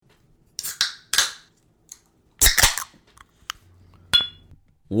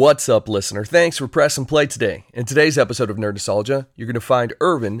What's up, listener? Thanks for pressing play today. In today's episode of Nerd Nostalgia, you're going to find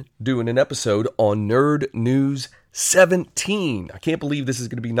Irvin doing an episode on Nerd News 17. I can't believe this is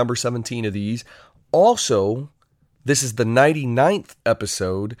going to be number 17 of these. Also, this is the 99th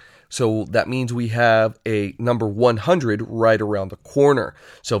episode, so that means we have a number 100 right around the corner.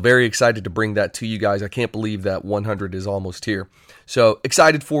 So very excited to bring that to you guys. I can't believe that 100 is almost here. So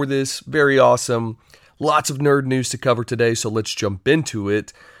excited for this. Very awesome. Lots of nerd news to cover today, so let's jump into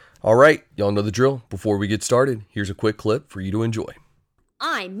it. All right, y'all know the drill. Before we get started, here's a quick clip for you to enjoy.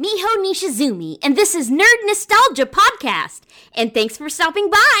 I'm Miho Nishizumi, and this is Nerd Nostalgia Podcast. And thanks for stopping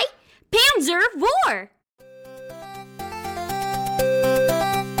by, Panzer Vor!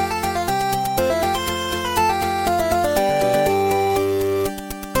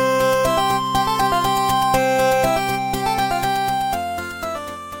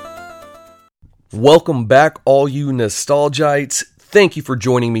 Welcome back, all you Nostalgites. Thank you for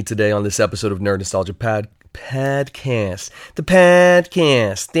joining me today on this episode of Nerd Nostalgia Podcast. The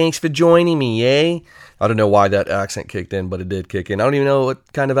podcast. Thanks for joining me, eh? I don't know why that accent kicked in, but it did kick in. I don't even know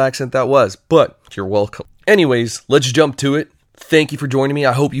what kind of accent that was, but you're welcome. Anyways, let's jump to it. Thank you for joining me.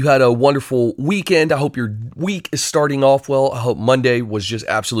 I hope you had a wonderful weekend. I hope your week is starting off well. I hope Monday was just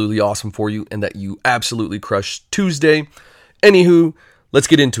absolutely awesome for you and that you absolutely crushed Tuesday. Anywho, let's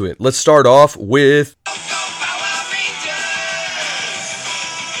get into it. Let's start off with...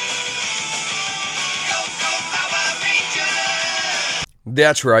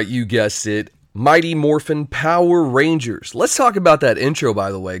 That's right, you guessed it. Mighty Morphin Power Rangers. Let's talk about that intro,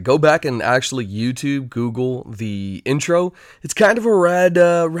 by the way. Go back and actually YouTube, Google the intro. It's kind of a rad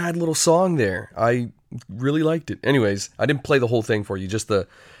little song there. I really liked it. Anyways, I didn't play the whole thing for you, just the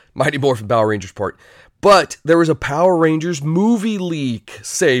Mighty Morphin Power Rangers part. But there was a Power Rangers movie leak.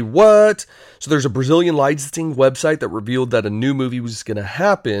 Say what? So there's a Brazilian licensing website that revealed that a new movie was going to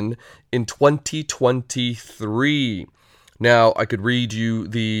happen in 2023. Now, I could read you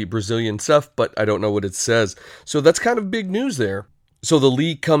the Brazilian stuff, but I don't know what it says. So that's kind of big news there. So the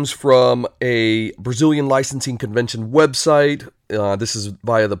leak comes from a Brazilian licensing convention website. This is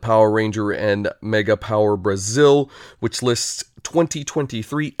via the Power Ranger and Mega Power Brazil, which lists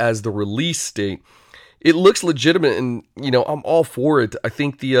 2023 as the release date. It looks legitimate, and, I'm all for it. I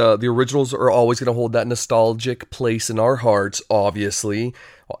think the originals are always going to hold that nostalgic place in our hearts, obviously.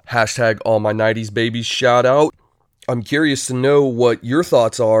 Hashtag all my 90s babies shout out. I'm curious to know what your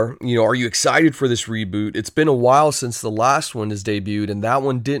thoughts are. Are you excited for this reboot? It's been a while since the last one has debuted, and that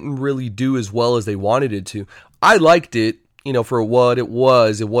one didn't really do as well as they wanted it to. I liked it, for what it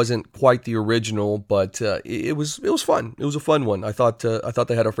was. It wasn't quite the original, but it was fun. It was a fun one. I thought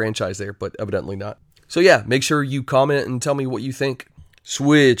they had a franchise there, but evidently not. So yeah, make sure you comment and tell me what you think.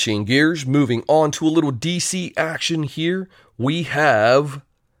 Switching gears, moving on to a little DC action here. We have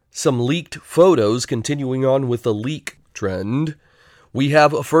some leaked photos, continuing on with the leak trend. We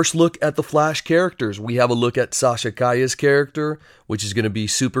have a first look at the Flash characters. We have a look at Sasha Calle's character, which is going to be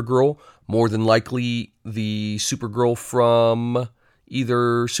Supergirl. More than likely the Supergirl from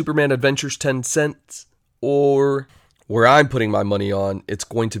either Superman Adventures 10 Cents or where I'm putting my money on, it's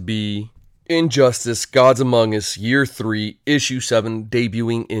going to be Injustice Gods Among Us Year 3, Issue 7,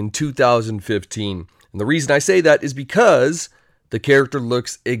 debuting in 2015. And the reason I say that is because the character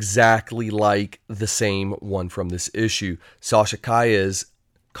looks exactly like the same one from this issue. Sasha Calle's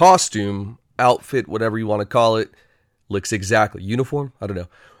costume, outfit, whatever you want to call it, looks exactly... Uniform? I don't know.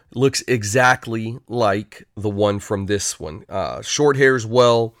 Looks exactly like the one from this one. Short hair as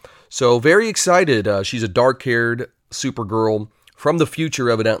well. So very excited. She's a dark-haired Supergirl from the future,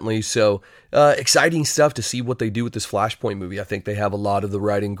 evidently. So exciting stuff to see what they do with this Flashpoint movie. I think they have a lot of the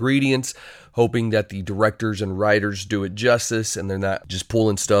right ingredients, hoping that the directors and writers do it justice and they're not just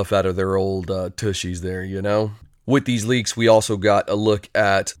pulling stuff out of their old tushies there, With these leaks, we also got a look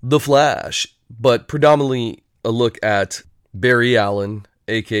at The Flash, but predominantly a look at Barry Allen,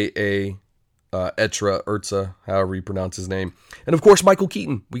 a.k.a. Urza, however you pronounce his name. And of course, Michael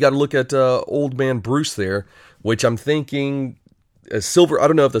Keaton. We got a look at Old Man Bruce there, which I'm thinking... I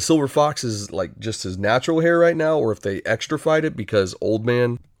don't know if the Silver Fox is like just his natural hair right now or if they extrified it because Old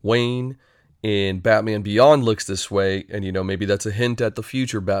Man Wayne in Batman Beyond looks this way. And, maybe that's a hint at the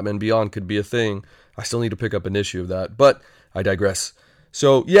future. Batman Beyond could be a thing. I still need to pick up an issue of that, but I digress.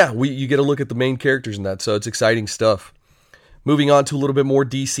 So, yeah, you get a look at the main characters in that. So it's exciting stuff. Moving on to a little bit more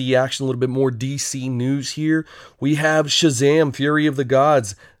DC action, a little bit more DC news here. We have Shazam! Fury of the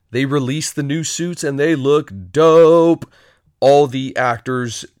Gods. They released the new suits and they look dope. All the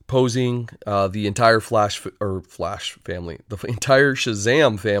actors posing, the entire Flash family, the entire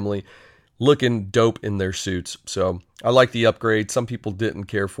Shazam family looking dope in their suits. So I like the upgrade. Some people didn't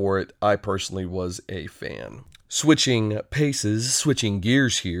care for it. I personally was a fan. Switching paces, switching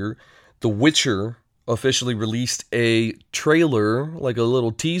gears here. The Witcher officially released a trailer, like a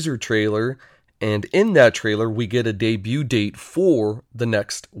little teaser trailer. And in that trailer, we get a debut date for the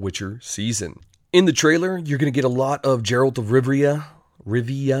next Witcher season. In the trailer, you're going to get a lot of Geralt of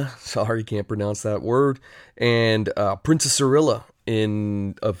Rivia, sorry, can't pronounce that word, and Princess Cirilla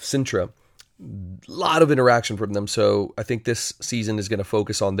of Sintra. A lot of interaction from them, so I think this season is going to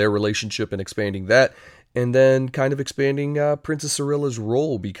focus on their relationship and expanding that, and then kind of expanding Princess Cirilla's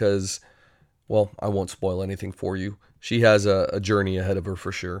role because, well, I won't spoil anything for you. She has a journey ahead of her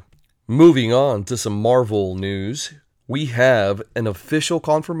for sure. Moving on to some Marvel news, we have an official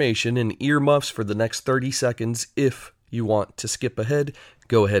confirmation and earmuffs for the next 30 seconds. If you want to skip ahead,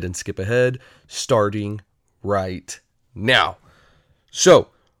 go ahead and skip ahead, starting right now. So,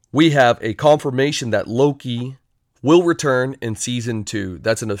 we have a confirmation that Loki will return in Season 2.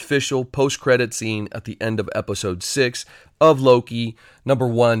 That's an official post-credit scene at the end of Episode 6 of Loki. Number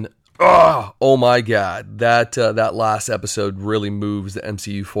 1, oh my God, that last episode really moves the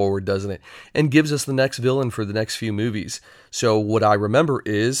MCU forward, doesn't it? And gives us the next villain for the next few movies. So what I remember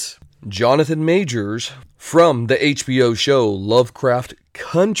is Jonathan Majors from the HBO show Lovecraft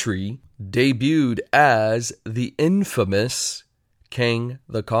Country debuted as the infamous Kang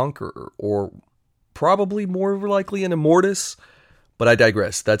the Conqueror, or probably more likely an Immortus, but I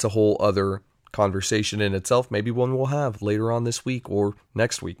digress. That's a whole other conversation in itself. Maybe one we'll have later on this week or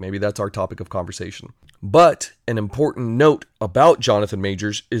next week. Maybe that's our topic of conversation. But an important note about Jonathan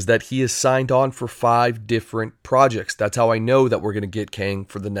Majors is that he is signed on for 5 different projects. That's how I know that we're going to get Kang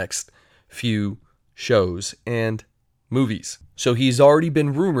for the next few shows and movies. So he's already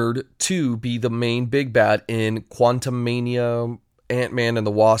been rumored to be the main big bad in Quantumania, Ant-Man and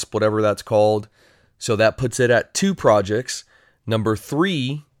the Wasp, whatever that's called. So that puts it at 2 projects. Number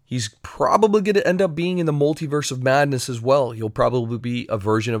 3, he's probably going to end up being in the Multiverse of Madness as well. He'll probably be a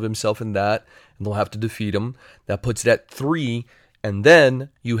version of himself in that, and they'll have to defeat him. That puts it at 3. And then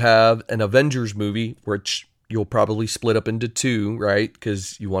you have an Avengers movie, which you'll probably split up into 2, right?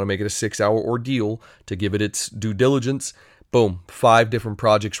 Because you want to make it a 6-hour ordeal to give it its due diligence. Boom, 5 different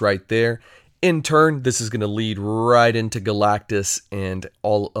projects right there. In turn, this is going to lead right into Galactus and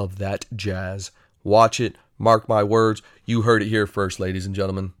all of that jazz. Watch it. Mark my words. You heard it here first, ladies and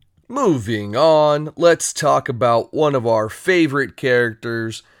gentlemen. Moving on, let's talk about one of our favorite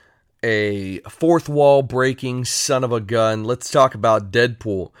characters, a fourth wall breaking son of a gun. Let's talk about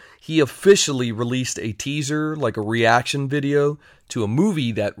Deadpool. He officially released a teaser, like a reaction video, to a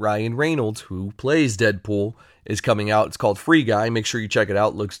movie that Ryan Reynolds, who plays Deadpool, is coming out. It's called Free Guy. Make sure you check it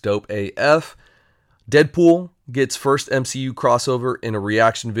out. Looks dope AF. Deadpool gets first MCU crossover in a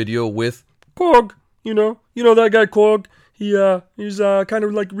reaction video with Korg. You know that guy Korg. He's kind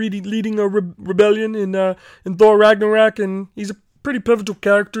of like leading a rebellion in Thor Ragnarok, and he's a pretty pivotal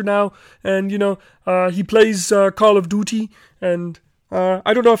character now. And he plays Call of Duty, and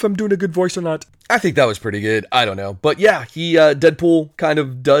I don't know if I'm doing a good voice or not. I think that was pretty good. I don't know, but yeah, Deadpool kind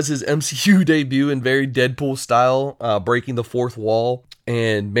of does his MCU debut in very Deadpool style, breaking the fourth wall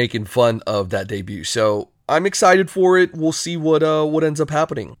and making fun of that debut. So I'm excited for it. We'll see what ends up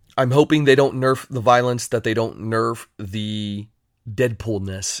happening. I'm hoping they don't nerf the violence, that they don't nerf the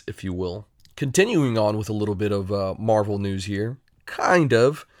Deadpoolness, if you will. Continuing on with a little bit of Marvel news here. Kind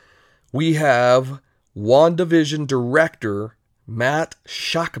of. We have WandaVision director Matt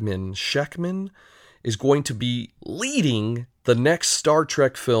Shakman is going to be leading the next Star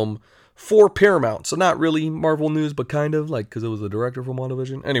Trek film for Paramount. So not really Marvel news, but kind of, like, because it was the director from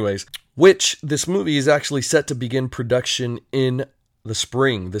WandaVision. Anyways, which this movie is actually set to begin production in the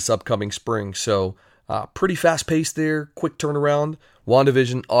spring, this upcoming spring. So pretty fast paced there, quick turnaround.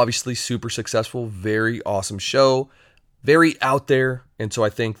 WandaVision, obviously super successful, very awesome show, very out there. And so I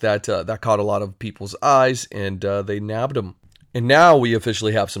think that that caught a lot of people's eyes, and they nabbed them. And now we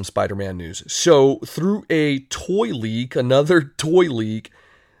officially have some Spider-Man news. So through a toy leak, another toy leak,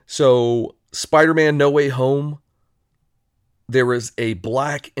 so Spider-Man No Way Home, there is a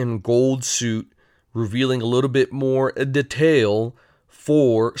black and gold suit revealing a little bit more detail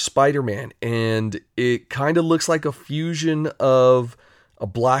for Spider-Man. And it kind of looks like a fusion of a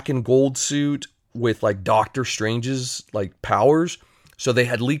black and gold suit with like Doctor Strange's like powers. So they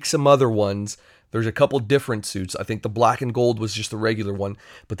had leaked some other ones. There's a couple different suits. I think the black and gold was just the regular one.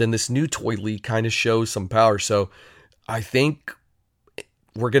 But then this new toy leak kind of shows some power. So I think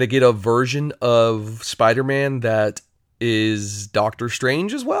we're going to get a version of Spider-Man that is Doctor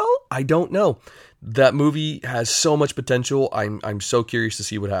Strange as well. I don't know. That movie has so much potential. I'm so curious to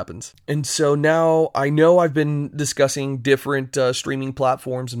see what happens. And so now I know I've been discussing different streaming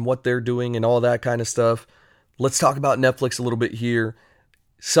platforms and what they're doing and all that kind of stuff. Let's talk about Netflix a little bit here.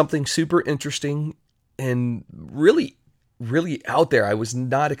 Something super interesting and really, really out there. I was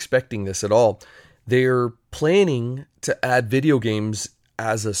not expecting this at all. They're planning to add video games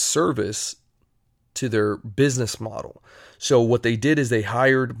as a service to their business model. So what they did is they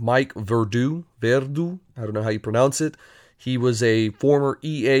hired Mike Verdu, I don't know how you pronounce it. He was a former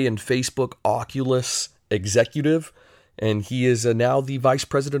EA and Facebook Oculus executive, and he is now the vice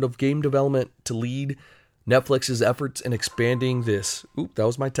president of game development to lead Netflix's efforts in expanding this. Oop, that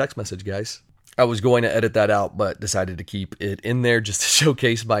was my text message, guys. I was going to edit that out, but decided to keep it in there just to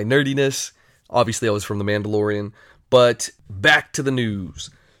showcase my nerdiness. Obviously, I was from The Mandalorian, but back to the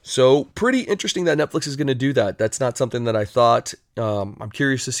news. So pretty interesting that Netflix is going to do that. That's not something that I thought. I'm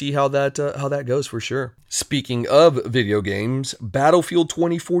curious to see how that goes for sure. Speaking of video games, Battlefield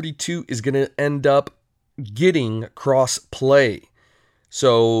 2042 is going to end up getting cross-play.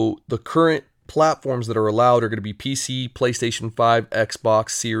 So the current platforms that are allowed are going to be PC, PlayStation 5, Xbox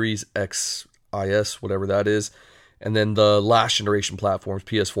Series XS, whatever that is, and then the last generation platforms,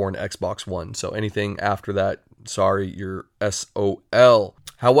 PS4 and Xbox One. So anything after that, sorry, you're SOL.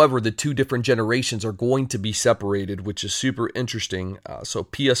 However, the two different generations are going to be separated, which is super interesting. So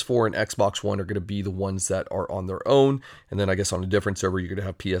PS4 and Xbox One are going to be the ones that are on their own. And then I guess on a different server, you're going to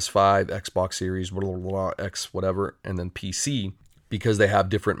have PS5, Xbox Series, X, whatever, and then PC because they have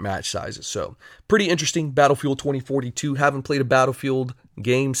different match sizes. So pretty interesting. Battlefield 2042. Haven't played a Battlefield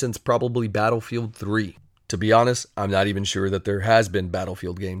game since probably Battlefield 3. To be honest, I'm not even sure that there has been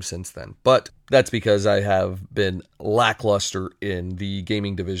Battlefield games since then. But that's because I have been lackluster in the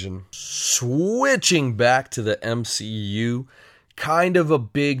gaming division. Switching back to the MCU, kind of a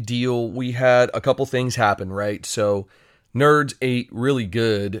big deal. We had a couple things happen, right? So Nerds ate really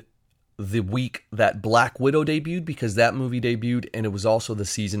good the week that Black Widow debuted because that movie debuted and it was also the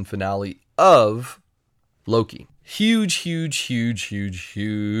season finale of Loki. Huge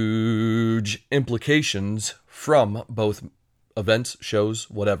implications from both events, shows,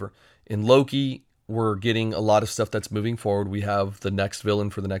 whatever. In Loki, we're getting a lot of stuff that's moving forward. We have the next villain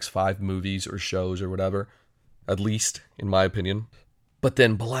for the next 5 movies or shows or whatever, at least in my opinion. But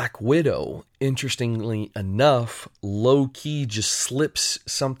then Black Widow, interestingly enough, low-key just slips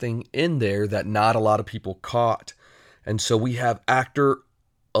something in there that not a lot of people caught. And so we have actor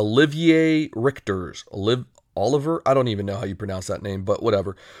Olivier Richters, Oliver, I don't even know how you pronounce that name, but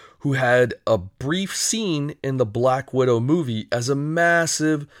whatever, who had a brief scene in the Black Widow movie as a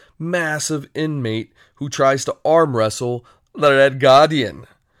massive inmate who tries to arm wrestle the Red Guardian.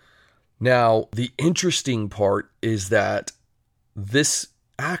 Now, the interesting part is that this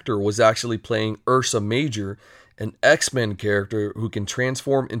actor was actually playing Ursa Major, an X-Men character who can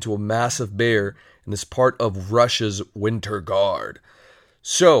transform into a massive bear and is part of Russia's Winter Guard.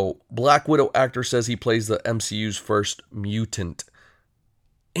 So, Black Widow actor says he plays the MCU's first mutant.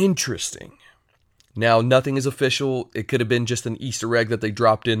 Interesting. Now, nothing is official. It could have been just an Easter egg that they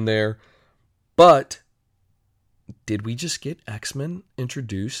dropped in there. But, did we just get X-Men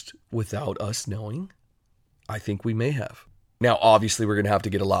introduced without us knowing? I think we may have. Now, obviously, we're going to have to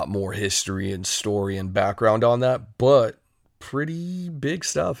get a lot more history and story and background on that. But, pretty big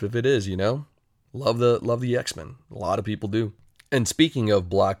stuff if it is, you know? Love the X-Men. A lot of people do. And speaking of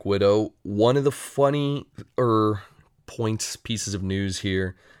Black Widow, one of the funny pieces of news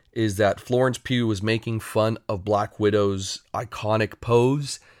here is that Florence Pugh was making fun of Black Widow's iconic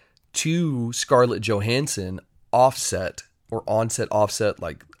pose to Scarlett Johansson offset,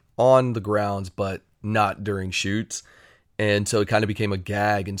 like on the grounds, but not during shoots. And so it kind of became a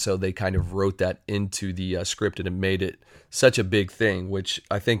gag, and so they kind of wrote that into the script, and it made it such a big thing, which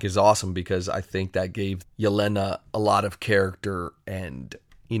I think is awesome because I think that gave Yelena a lot of character and,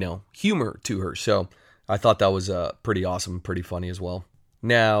 humor to her. So I thought that was pretty awesome, pretty funny as well.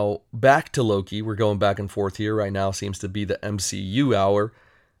 Now, back to Loki. We're going back and forth here. Right now seems to be the MCU hour.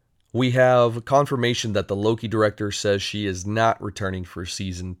 We have confirmation that the Loki director says she is not returning for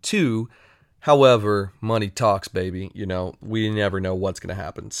season 2. However, money talks, baby. We never know what's going to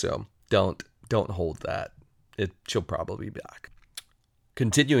happen, so don't hold that. She'll probably be back.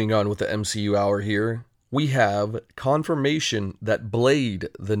 Continuing on with the MCU hour here, we have confirmation that Blade,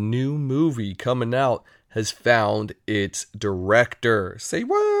 the new movie coming out, has found its director. Say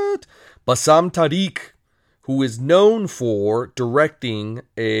what? Bassam Tariq, who is known for directing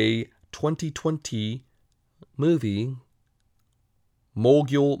a 2020 movie,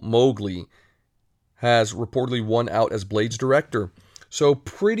 Mogul Mowgli, has reportedly won out as Blade's director. So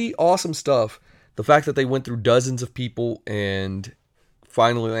pretty awesome stuff. the fact that they went through dozens of people and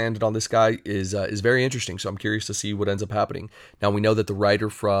finally landed on this guy is very interesting. So I'm curious to see what ends up happening. Now we know that the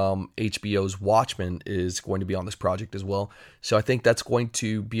writer from HBO's Watchmen is going to be on this project as well. So I think that's going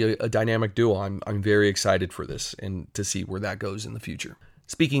to be a dynamic duo. I'm very excited for this and to see where that goes in the future.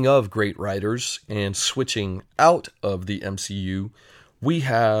 Speaking of great writers and switching out of the MCU, we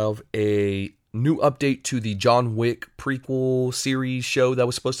have a new update to the John Wick prequel series show that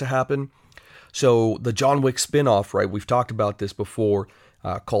was supposed to happen. So the John Wick spinoff, right? We've talked about this before,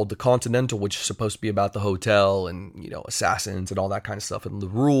 called The Continental, which is supposed to be about the hotel and, assassins and all that kind of stuff and the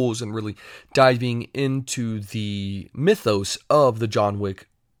rules and really diving into the mythos of the John Wick.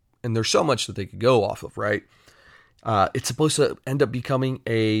 And there's so much that they could go off of, right? It's supposed to end up becoming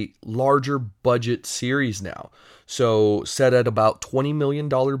a larger budget series now. So set at about $20 million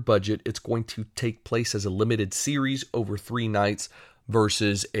budget, it's going to take place as a limited series over 3 nights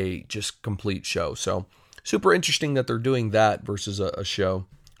versus a just complete show. So super interesting that they're doing that versus a show.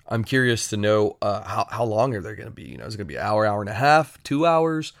 I'm curious to know how long are they going to be? Is it going to be an hour, hour and a half, 2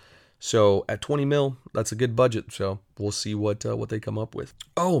 hours? So at 20 mil, that's a good budget. So we'll see what they come up with.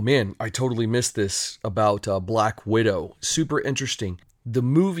 Oh man, I totally missed this about Black Widow. Super interesting. The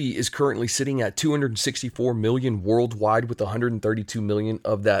movie is currently sitting at 264 million worldwide, with 132 million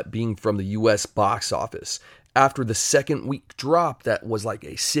of that being from the US box office. After the second week drop, that was like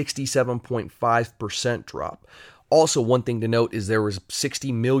a 67.5% drop. Also, one thing to note is there was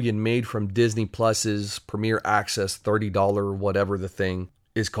 60 million made from Disney Plus's Premier Access $30, whatever the thing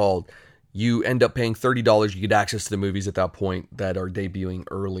is called. You end up paying $30, you get access to the movies at that point that are debuting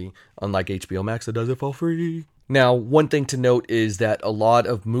early, unlike HBO Max that does it for free. Now, one thing to note is that a lot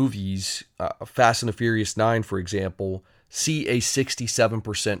of movies, Fast and the Furious 9, for example, see a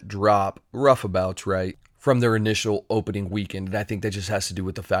 67% drop, roughabouts, right, from their initial opening weekend. And I think that just has to do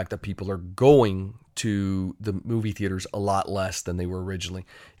with the fact that people are going to the movie theaters a lot less than they were originally.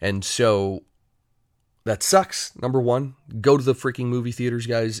 And so that sucks. Number one, go to the freaking movie theaters,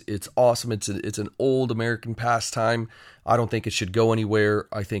 guys. It's awesome. It's an old American pastime. I don't think it should go anywhere.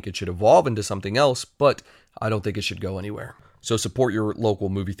 I think it should evolve into something else, but I don't think it should go anywhere. So support your local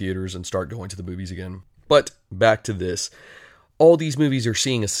movie theaters and start going to the movies again. But back to this. All these movies are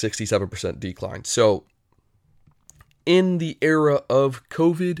seeing a 67% decline. So in the era of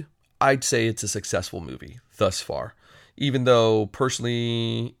COVID, I'd say it's a successful movie thus far. Even though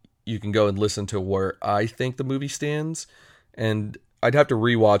personally, you can go and listen to where I think the movie stands. And I'd have to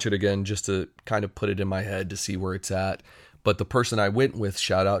rewatch it again just to kind of put it in my head to see where it's at. But the person I went with,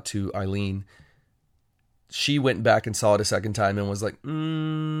 shout out to Eileen, she went back and saw it a second time and was like,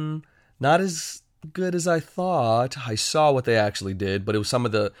 not as good as I thought. I saw what they actually did, but it was some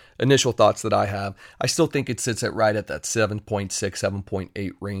of the initial thoughts that I have. I still think it sits at right at that 7.6,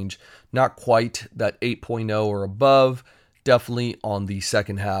 7.8 range. Not quite that 8.0 or above. Definitely on the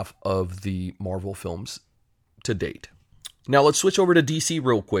second half of the Marvel films to date. Now let's switch over to DC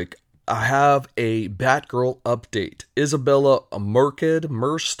real quick. I have a Batgirl update. Isabella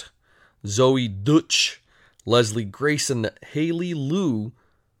Merced, Zoe Deutsch, Leslie Grayson, Haley Lou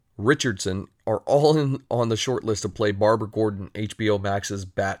Richardson are all on the short list to play Barbara Gordon, HBO Max's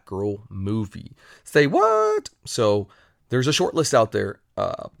Batgirl movie. Say what? So there's a short list out there.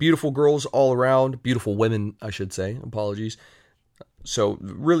 Beautiful girls all around. Beautiful women, I should say. Apologies. So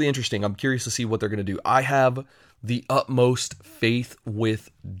really interesting. I'm curious to see what they're going to do. I have the utmost faith with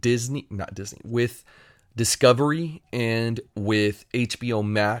with Discovery and with HBO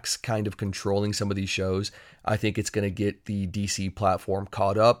Max kind of controlling some of these shows. I think it's going to get the DC platform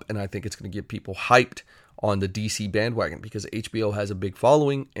caught up, and I think it's going to get people hyped on the DC bandwagon because HBO has a big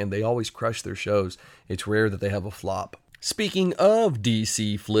following and they always crush their shows. It's rare that they have a flop. Speaking of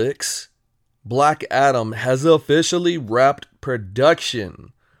DC flicks, Black Adam has officially wrapped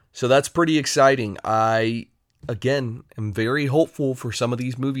production. So that's pretty exciting. I, again, am very hopeful for some of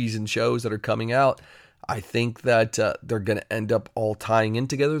these movies and shows that are coming out. I think that they're going to end up all tying in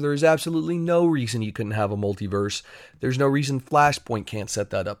together. There's absolutely no reason you couldn't have a multiverse. There's no reason Flashpoint can't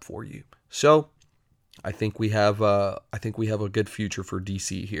set that up for you. So I think we have a good future for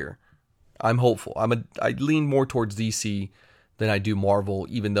DC here. I'm hopeful. I lean more towards DC than I do Marvel,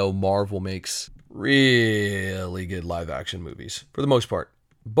 even though Marvel makes really good live action movies for the most part.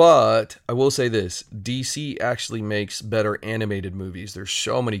 But I will say this, DC actually makes better animated movies. There's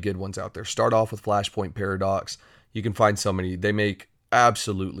so many good ones out there. Start off with Flashpoint Paradox. You can find so many. They make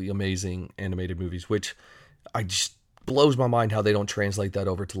absolutely amazing animated movies, which I just blows my mind how they don't translate that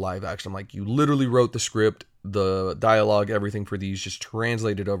over to live action. I'm like, you literally wrote the script, the dialogue, everything for these, just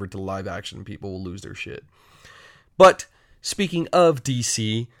translate it over to live action and people will lose their shit. But speaking of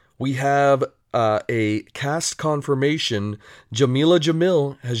DC, we have a cast confirmation. Jamila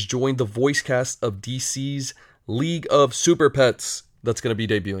Jamil has joined the voice cast of DC's League of Super Pets. That's going to be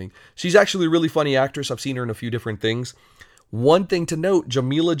debuting. She's actually a really funny actress. I've seen her in a few different things. One thing to note,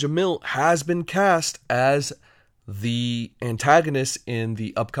 Jamila Jamil has been cast as the antagonist in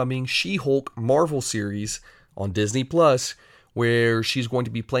the upcoming She-Hulk Marvel series on Disney Plus, where she's going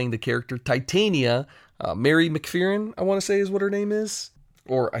to be playing the character Titania. Mary McPherson, I want to say is what her name is.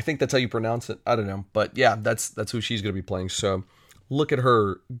 Or I think that's how you pronounce it. I don't know. But yeah, that's who she's going to be playing. So look at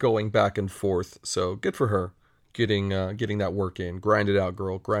her going back and forth. So good for her getting that work in. Grind it out,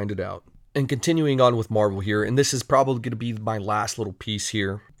 girl. Grind it out. And continuing on with Marvel here, and this is probably going to be my last little piece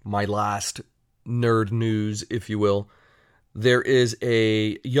here. My last nerd news, if you will. There is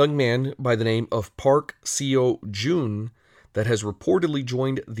a young man by the name of Park Seo-joon that has reportedly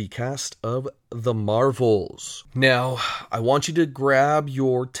joined the cast of The Marvels. Now, I want you to grab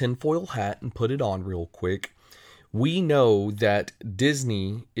your tinfoil hat and put it on real quick. We know that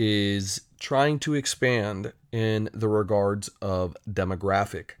Disney is trying to expand in the regards of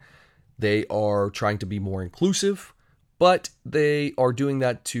demographic. They are trying to be more inclusive, but they are doing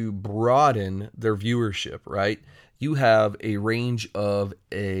that to broaden their viewership, right? You have a range of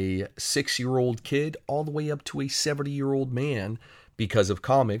a 6-year-old kid all the way up to a 70-year-old man because of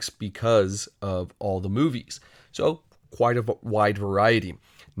comics, because of all the movies. So quite a wide variety.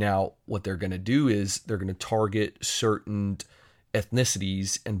 Now, what they're going to do is they're going to target certain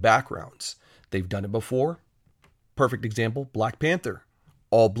ethnicities and backgrounds. They've done it before. Perfect example, Black Panther.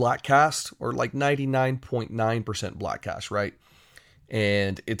 All black cast, or like 99.9% black cast, right?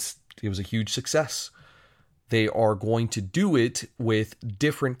 And it was a huge success. They are going to do it with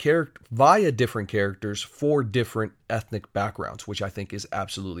via different characters for different ethnic backgrounds, which I think is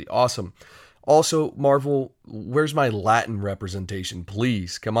absolutely awesome. Also, Marvel, where's my Latin representation?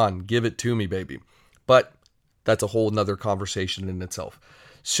 Please, come on, give it to me, baby. But that's a whole nother conversation in itself.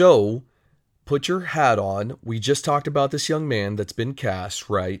 So, put your hat on. We just talked about this young man that's been cast,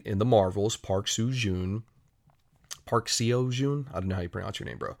 right, in the Marvels, Park Seo-joon. Park Seo-joon? I don't know how you pronounce your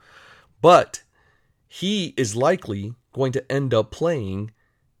name, bro. But he is likely going to end up playing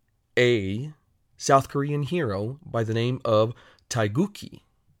a South Korean hero by the name of Taegukgi.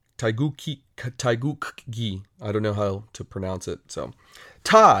 Taegukgi. I don't know how to pronounce it. So,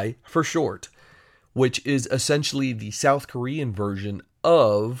 Tai for short, which is essentially the South Korean version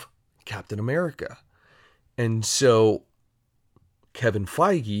of Captain America. And so Kevin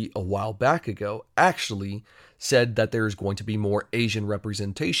Feige, a while back ago, actually said that there is going to be more Asian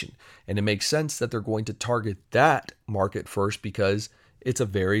representation. And it makes sense that they're going to target that market first because it's a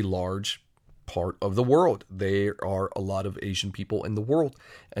very large part of the world. There are a lot of Asian people in the world.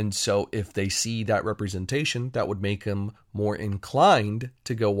 And so if they see that representation, that would make them more inclined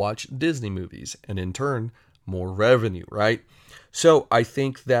to go watch Disney movies and in turn, more revenue, right? So I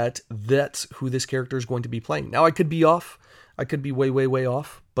think that that's who this character is going to be playing. Now I could be off. I could be way, way, way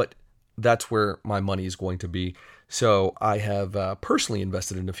off, but that's where my money is going to be. So I have personally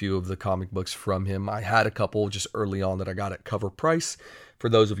invested in a few of the comic books from him. I had a couple just early on that I got at cover price. For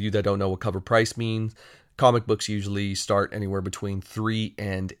those of you that don't know what cover price means, comic books usually start anywhere between $3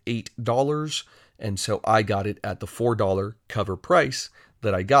 and $8. And so I got it at the $4 cover price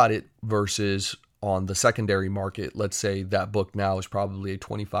that I got it versus on the secondary market. Let's say that book now is probably a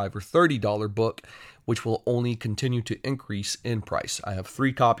 $25 or $30 book, which will only continue to increase in price. I have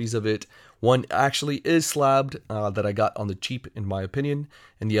 3 copies of it. One actually is slabbed that I got on the cheap, in my opinion,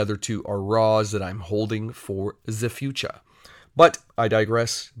 and the other 2 are raws that I'm holding for the future. But I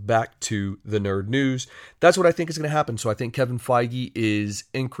digress. Back to the nerd news. That's what I think is going to happen. So I think Kevin Feige is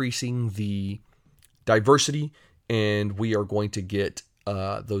increasing the diversity, and we are going to get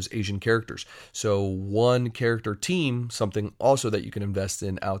those Asian characters. So one character team, something also that you can invest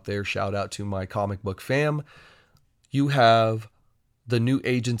in out there. Shout out to my comic book fam. You have the New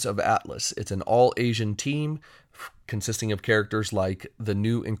Agents of Atlas. It's an all Asian team consisting of characters like the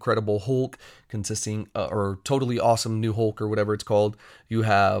new Incredible Hulk, consisting or Totally Awesome New Hulk or whatever it's called. You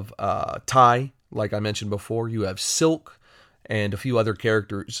have Tai, like I mentioned before. You have Silk and a few other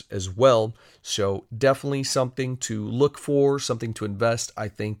characters as well. So definitely something to look for, something to invest. I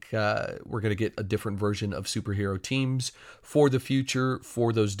think we're going to get a different version of superhero teams for the future,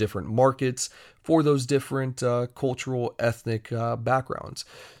 for those different markets, for those different cultural, ethnic backgrounds.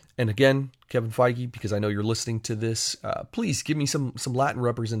 And again, Kevin Feige, because I know you're listening to this, please give me some Latin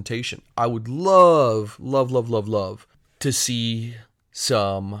representation. I would love to see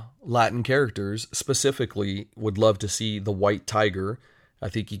some Latin characters. Specifically, would love to see the White Tiger. I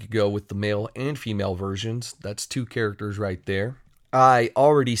think you could go with the male and female versions. That's 2 characters right there. I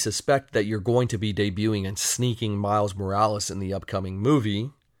already suspect that you're going to be debuting and sneaking Miles Morales in the upcoming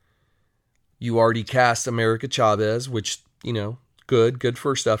movie. You already cast America Chavez, which, good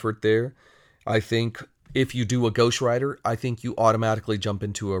first effort there. I think if you do a Ghost Rider, I think you automatically jump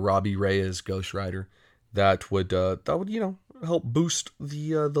into a Robbie Reyes Ghost Rider. That would help boost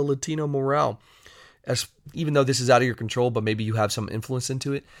the Latino morale. Even though this is out of your control, but maybe you have some influence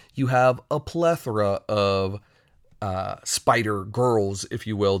into it, you have a plethora of Spider Girls, if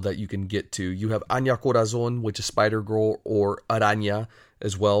you will, that you can get to. You have Anya Corazon, which is Spider Girl, or Araña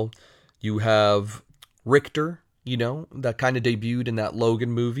as well. You have Richter, that kind of debuted in that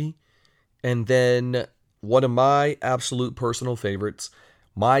Logan movie. And then one of my absolute personal favorites,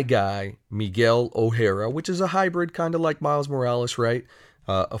 my guy, Miguel O'Hara, which is a hybrid, kind of like Miles Morales, right?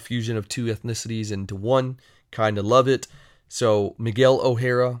 A fusion of two ethnicities into one. Kind of love it. So, Miguel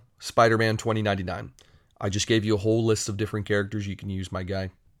O'Hara, Spider-Man 2099. I just gave you a whole list of different characters you can use, my guy.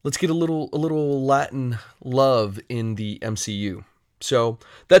 Let's get a little Latin love in the MCU. So,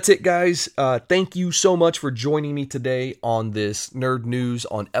 that's it, guys. Thank you so much for joining me today on this Nerd News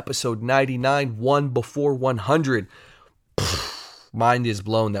on episode 99, one before 100. Mind is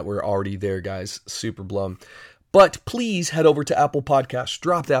blown that we're already there, guys. Super blown. But please head over to Apple Podcasts,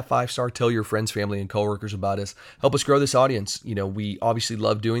 drop that 5-star, tell your friends, family, and coworkers about us. Help us grow this audience. We obviously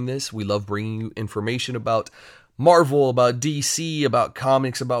love doing this. We love bringing you information about Marvel, about DC, about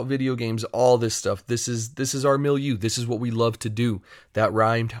comics, about video games, all this stuff. This is our milieu. This is what we love to do. That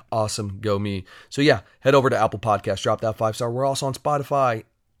rhymed. Awesome. Go me. So yeah, head over to Apple Podcasts, drop that 5-star. We're also on Spotify,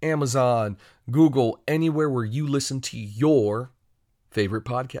 Amazon, Google, anywhere where you listen to your favorite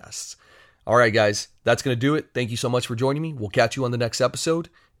podcasts. All right, guys, that's going to do it. Thank you so much for joining me. We'll catch you on the next episode.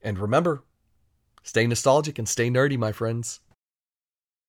 And remember, stay nostalgic and stay nerdy, my friends.